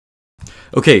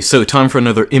Okay, so time for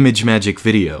another Imagemagick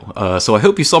video. So I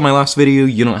hope you saw my last video.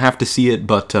 You don't have to see it,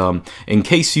 but in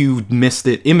case you missed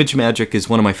it, Imagemagick is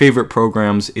one of my favorite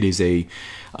programs. It is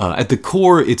at the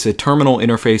core, it's a terminal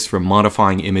interface for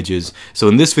modifying images. So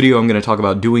in this video, I'm going to talk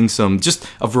about doing just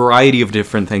a variety of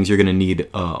different things. You're going to need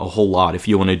a whole lot if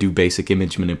you want to do basic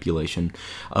image manipulation.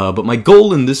 But my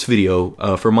goal in this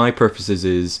video, for my purposes,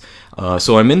 is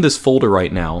so I'm in this folder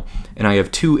right now, and I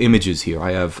have two images here.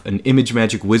 I have an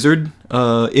Imagemagick wizard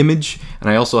image, and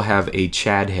I also have a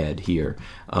CHAD head here.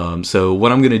 So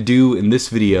what I'm going to do in this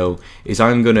video is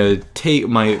I'm going to take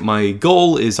my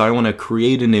goal is I want to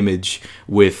create an image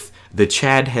with the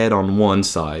CHAD head on one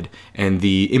side and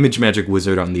the Imagemagick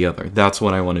wizard on the other. That's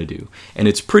what I want to do. And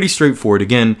it's pretty straightforward.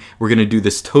 Again, we're going to do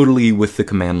this totally with the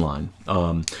command line.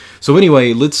 So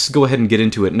anyway, let's go ahead and get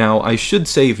into it. Now, I should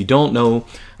say, if you don't know,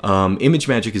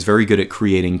 Imagemagick is very good at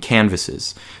creating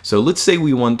canvases. So let's say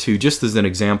we want to, just as an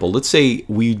example, let's say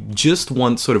we just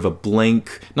want sort of a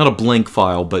blank, not a blank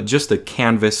file, but just a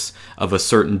canvas of a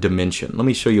certain dimension. Let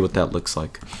me show you what that looks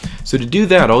like. So to do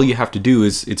that, all you have to do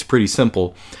is, it's pretty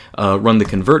simple. Run the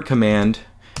convert command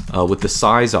with the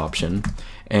size option,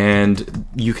 and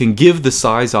you can give the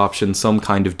size option some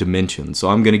kind of dimension. So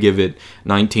I'm going to give it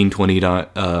 1920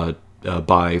 by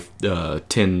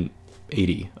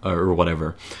 1080 or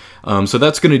whatever. So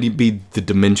that's going to be the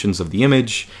dimensions of the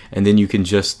image, and then you can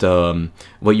just,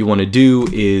 what you want to do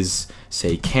is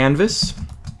say canvas,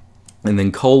 and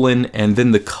then colon, and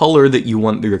then the color that you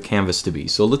want your canvas to be.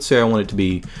 So let's say I want it to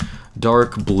be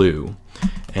dark blue,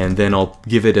 and then I'll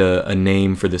give it a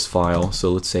name for this file.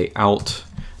 So let's say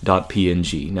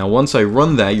out.png. Now once I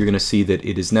run that, you're going to see that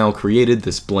it is now created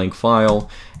this blank file,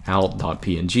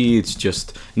 out.png. It's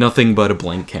just nothing but a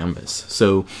blank canvas.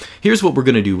 So here's what we're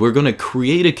going to do. We're going to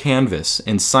create a canvas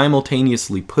and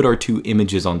simultaneously put our two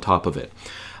images on top of it.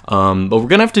 But we're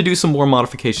going to have to do some more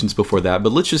modifications before that,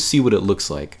 but let's just see what it looks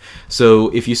like. So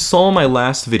if you saw my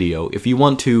last video, if you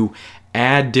want to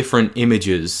add different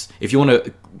images, if you want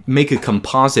to make a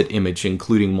composite image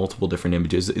including multiple different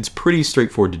images, it's pretty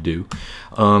straightforward to do.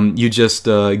 You just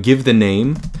give the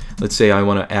name. Let's say I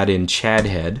want to add in CHAD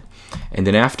head, and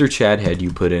then after CHAD head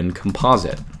you put in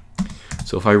composite.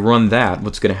 So if I run that,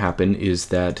 what's going to happen is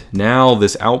that now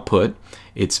this output,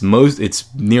 it's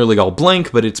nearly all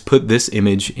blank, but it's put this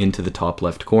image into the top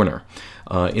left corner.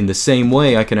 In the same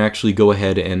way, I can actually go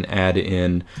ahead and add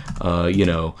in,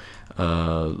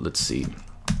 let's see,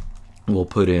 we'll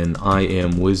put in I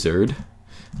am wizard.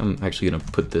 I'm actually going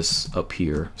to put this up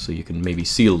here so you can maybe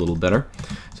see a little better.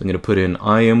 So I'm going to put in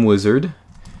I am wizard,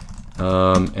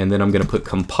 and then I'm going to put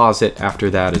composite after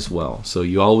that as well. So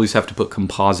you always have to put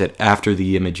composite after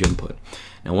the image input.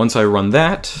 Now once I run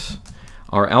that,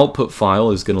 our output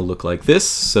file is going to look like this.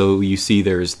 So you see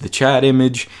there's the CHAD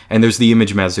image, and there's the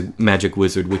Imagemagick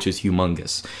wizard, which is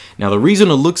humongous. Now the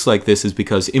reason it looks like this is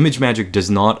because Imagemagick does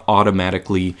not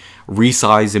automatically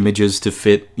resize images to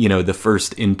fit, the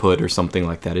first input or something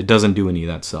like that. It doesn't do any of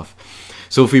that stuff.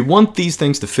 So if we want these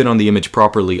things to fit on the image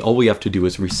properly, all we have to do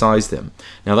is resize them.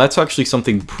 Now that's actually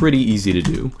something pretty easy to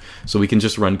do. So we can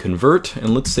just run convert,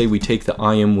 and let's say we take the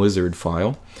I am wizard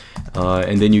file,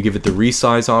 and then you give it the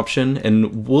resize option,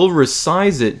 and we'll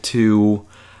resize it to,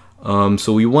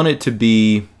 so we want it to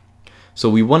be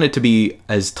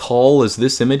as tall as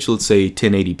this image, let's say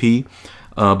 1080p.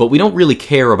 But we don't really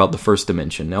care about the first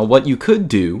dimension. Now what you could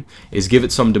do is give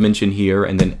it some dimension here,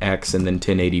 and then X, and then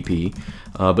 1080p.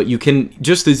 But you can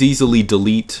just as easily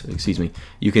delete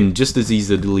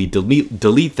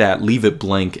that, leave it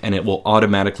blank, and it will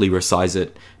automatically resize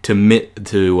it to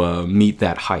meet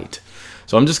that height.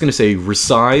 So I'm just going to say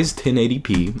resize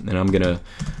 1080p, and I'm going to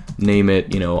name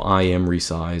it, I am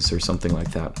resize or something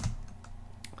like that.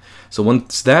 So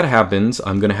once that happens,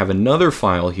 I'm going to have another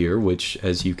file here, which,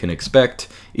 as you can expect,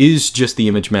 is just the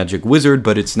Imagemagick wizard,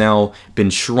 but it's now been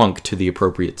shrunk to the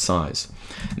appropriate size.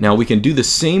 Now we can do the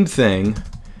same thing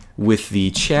with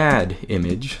the CHAD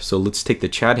image. So let's take the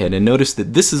CHAD head, and notice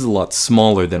that this is a lot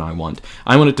smaller than I want.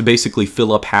 I want it to basically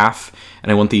fill up half, and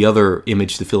I want the other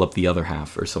image to fill up the other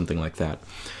half, or something like that.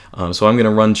 So I'm going to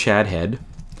run CHAD head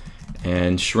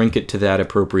and shrink it to that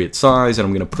appropriate size, and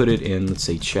I'm going to put it in, let's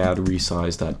say, CHAD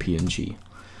resize.png.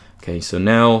 Okay, so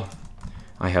now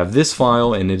I have this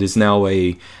file, and it is now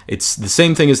it's the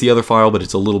same thing as the other file, but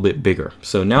it's a little bit bigger.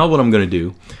 So now what I'm going to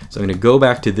do is I'm going to go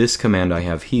back to this command I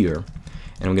have here,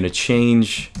 and I'm going to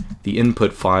change the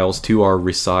input files to our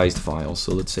resized files.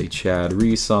 So let's say CHAD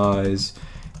resize,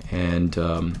 and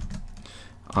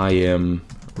I am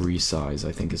resize,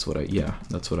 I think is what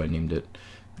that's what I named it.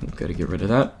 Got to get rid of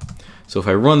that. So if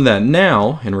I run that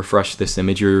now and refresh this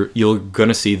image, you're going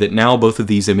to see that now both of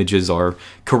these images are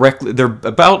correctly, they're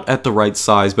about at the right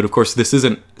size, but of course this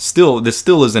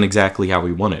still isn't exactly how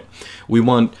we want it. We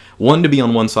want one to be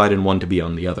on one side and one to be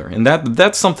on the other, and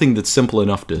that's something that's simple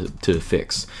enough to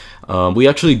fix. We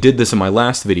actually did this in my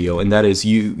last video, and that is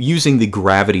using the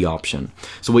gravity option.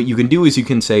 So what you can do is you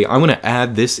can say, I want to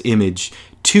add this image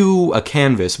to a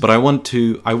canvas, but I want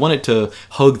it to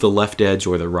hug the left edge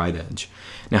or the right edge.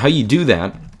 Now how you do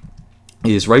that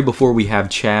is right before we have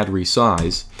CHAD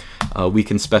resize, we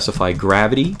can specify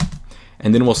gravity,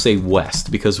 and then we'll say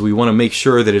west, because we want to make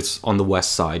sure that it's on the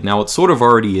west side. Now it sort of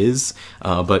already is,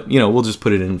 but you know, we'll just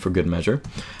put it in for good measure.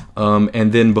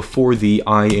 And then before the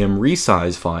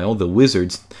Imagemagick file, the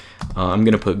wizards, I'm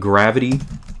going to put gravity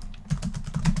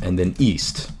and then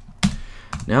east.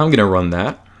 Now I'm going to run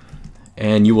that,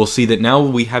 and you will see that now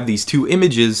we have these two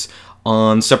images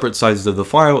on separate sides of the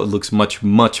file. It looks much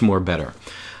more better.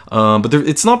 But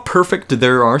it's not perfect.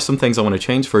 There are some things I want to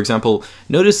change. For example,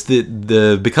 notice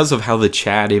that because of how the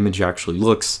CHAD image actually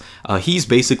looks, he's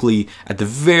basically at the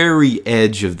very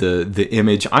edge of the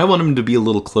image. I want him to be a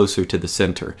little closer to the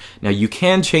center. Now you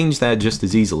can change that just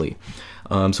as easily.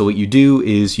 So what you do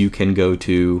is you can go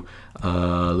to,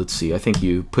 let's see, I think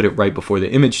you put it right before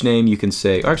the image name. You can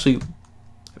say, actually,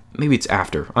 maybe it's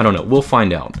after. I don't know. We'll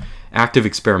find out. Active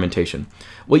experimentation.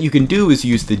 What you can do is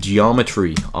use the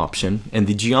geometry option, and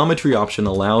the geometry option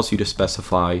allows you to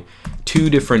specify two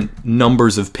different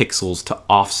numbers of pixels to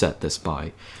offset this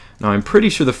by. Now I'm pretty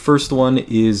sure the first one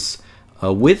is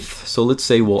width, so let's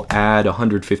say we'll add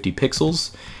 150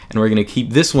 pixels, and we're going to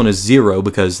keep this one as 0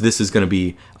 because this is going to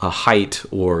be a height,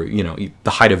 or you know,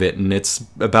 the height of it, and it's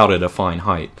about at a fine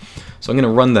height. So I'm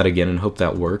going to run that again and hope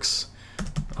that works.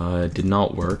 It did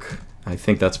not work. I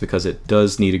think that's because it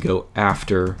does need to go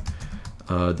after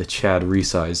the CHAD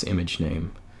resize image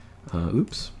name.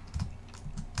 Oops.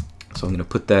 So I'm going to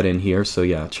put that in here. So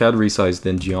yeah, CHAD resize,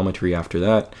 then geometry after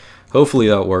that. Hopefully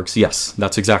that works. Yes,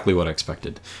 that's exactly what I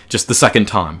expected. Just the second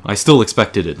time. I still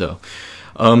expected it though.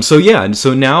 So yeah, and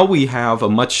so now we have a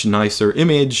much nicer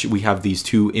image. We have these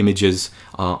two images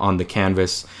on the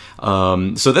canvas.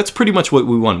 So that's pretty much what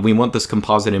we want. We want this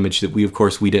composite image that of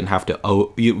course, we didn't have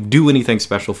to do anything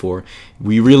special for.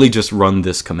 We really just run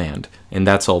this command, and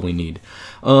that's all we need.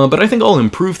 But I think I'll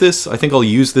improve this. I think I'll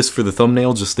use this for the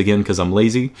thumbnail, just again because I'm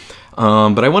lazy.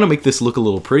 But I want to make this look a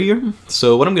little prettier.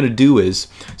 So what I'm going to do is,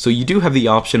 so you do have the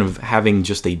option of having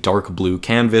just a dark blue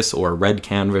canvas or a red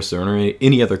canvas or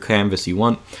any other canvas you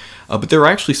want. But there are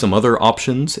actually some other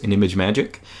options in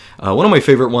Imagemagick. One of my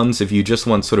favorite ones, if you just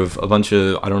want sort of a bunch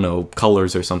of, I don't know,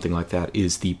 colors or something like that,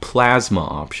 is the plasma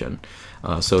option.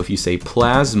 So if you say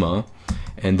plasma,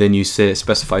 and then you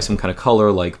specify some kind of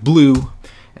color like blue,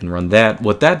 and run that,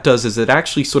 what that does is it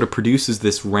actually sort of produces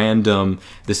this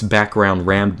background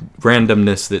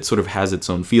randomness that sort of has its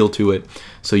own feel to it.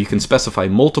 So you can specify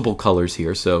multiple colors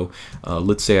here. So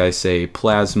let's say I say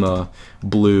plasma,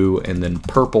 blue, and then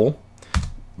purple.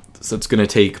 So it's going to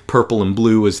take purple and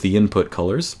blue as the input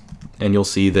colors, and you'll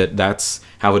see that that's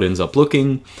how it ends up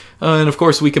looking. And of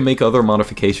course we can make other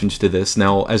modifications to this.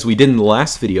 Now, as we did in the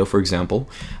last video, for example,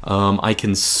 I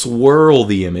can swirl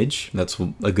the image. That's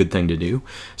a good thing to do.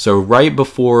 So right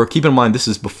before, keep in mind this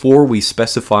is before we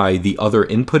specify the other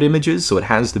input images, so it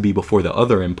has to be before the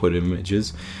other input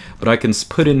images. But I can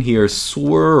put in here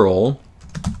swirl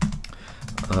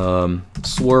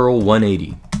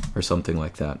 180 or something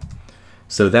like that.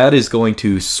 So that is going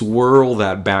to swirl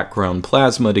that background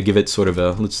plasma to give it sort of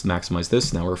a, let's maximize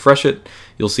this, now refresh it.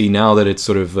 You'll see now that it's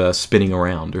sort of spinning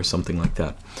around or something like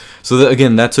that. So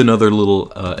again, that's another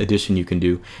little addition you can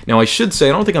do. Now I should say,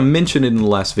 I don't think I mentioned it in the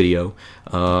last video,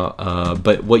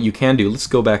 but what you can do, let's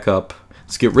go back up,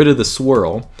 let's get rid of the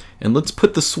swirl, and let's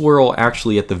put the swirl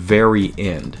actually at the very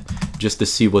end, just to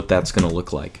see what that's going to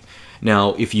look like.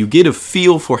 Now, if you get a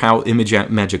feel for how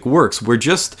Imagemagick works, we're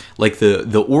just, like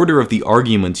the order of the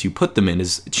arguments you put them in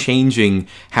is changing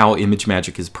how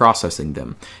Imagemagick is processing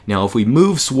them. Now, if we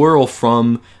move swirl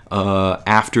from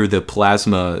after the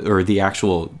plasma, or the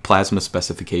actual plasma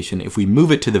specification, if we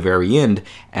move it to the very end,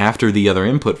 after the other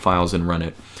input files and run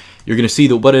it, you're going to see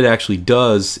that what it actually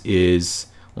does is,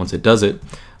 once it does it,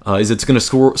 is it's going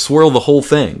to swirl the whole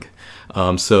thing.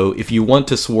 So if you want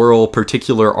to swirl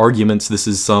particular arguments, this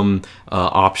is some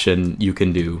option you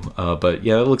can do. But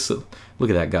yeah, look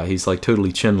at that guy. He's like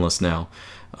totally chinless now.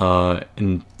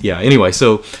 And yeah, anyway,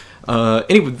 so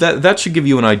anyway, that should give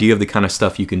you an idea of the kind of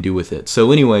stuff you can do with it.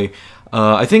 So anyway,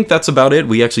 I think that's about it.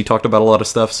 We actually talked about a lot of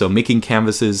stuff. So making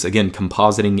canvases, again,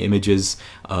 compositing images,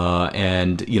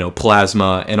 and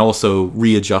plasma, and also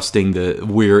readjusting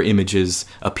where images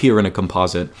appear in a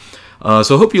composite.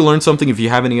 So I hope you learned something. If you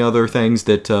have any other things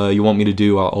that you want me to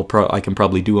do, I can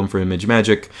probably do them for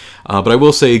Imagemagick. But I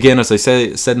will say again, as I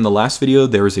said in the last video,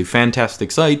 there is a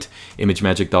fantastic site,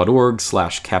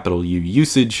 imagemagick.org/U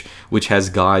usage, which has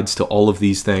guides to all of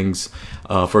these things.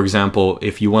 For example,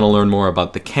 if you want to learn more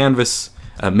about the canvas,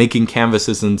 making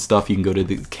canvases and stuff, you can go to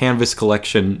the Canvas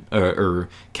collection or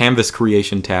Canvas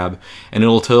creation tab, and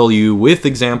it'll tell you with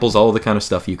examples all the kind of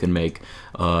stuff you can make.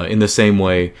 In the same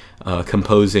way,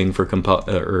 composing for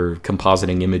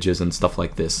compositing images and stuff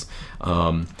like this.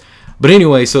 But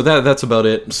anyway, so that's about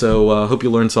it. So hope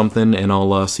you learned something, and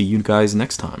I'll see you guys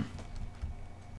next time.